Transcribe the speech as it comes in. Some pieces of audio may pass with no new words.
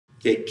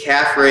Okay,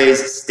 calf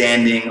raise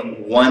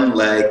standing one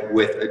leg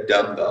with a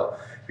dumbbell.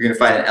 You're going to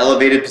find an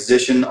elevated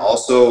position,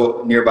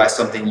 also nearby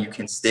something you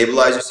can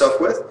stabilize yourself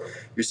with.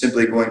 You're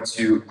simply going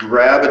to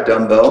grab a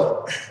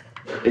dumbbell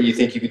that you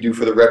think you could do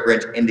for the rep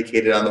range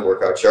indicated on the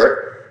workout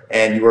chart,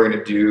 and you are going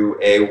to do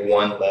a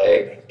one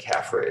leg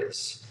calf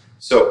raise.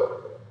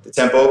 So the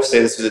tempo, say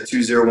this is a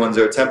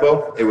 2010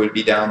 tempo, it would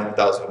be down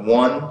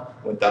 1001,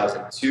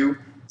 1002,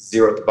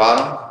 0 at the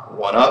bottom,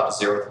 1 up,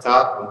 0 at the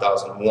top,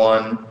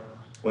 1001,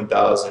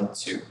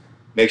 1002.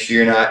 Make sure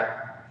you're not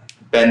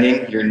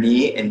bending your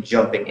knee and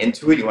jumping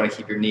into it. You want to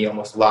keep your knee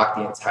almost locked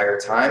the entire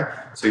time,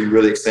 so you're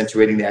really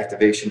accentuating the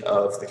activation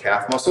of the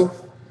calf muscle.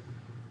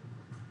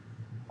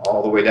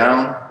 All the way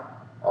down,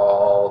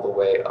 all the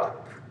way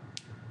up.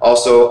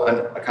 Also,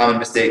 a common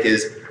mistake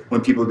is when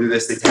people do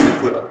this, they tend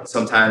to put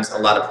sometimes a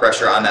lot of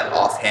pressure on that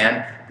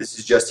offhand. This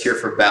is just here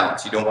for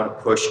balance. You don't want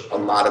to push a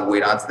lot of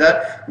weight onto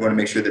that. You want to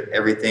make sure that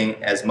everything,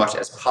 as much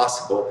as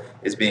possible,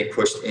 is being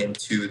pushed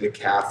into the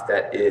calf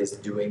that is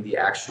doing the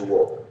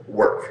actual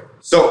work.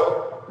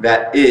 So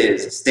that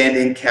is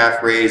standing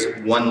calf raise,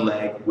 one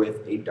leg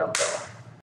with a dumbbell.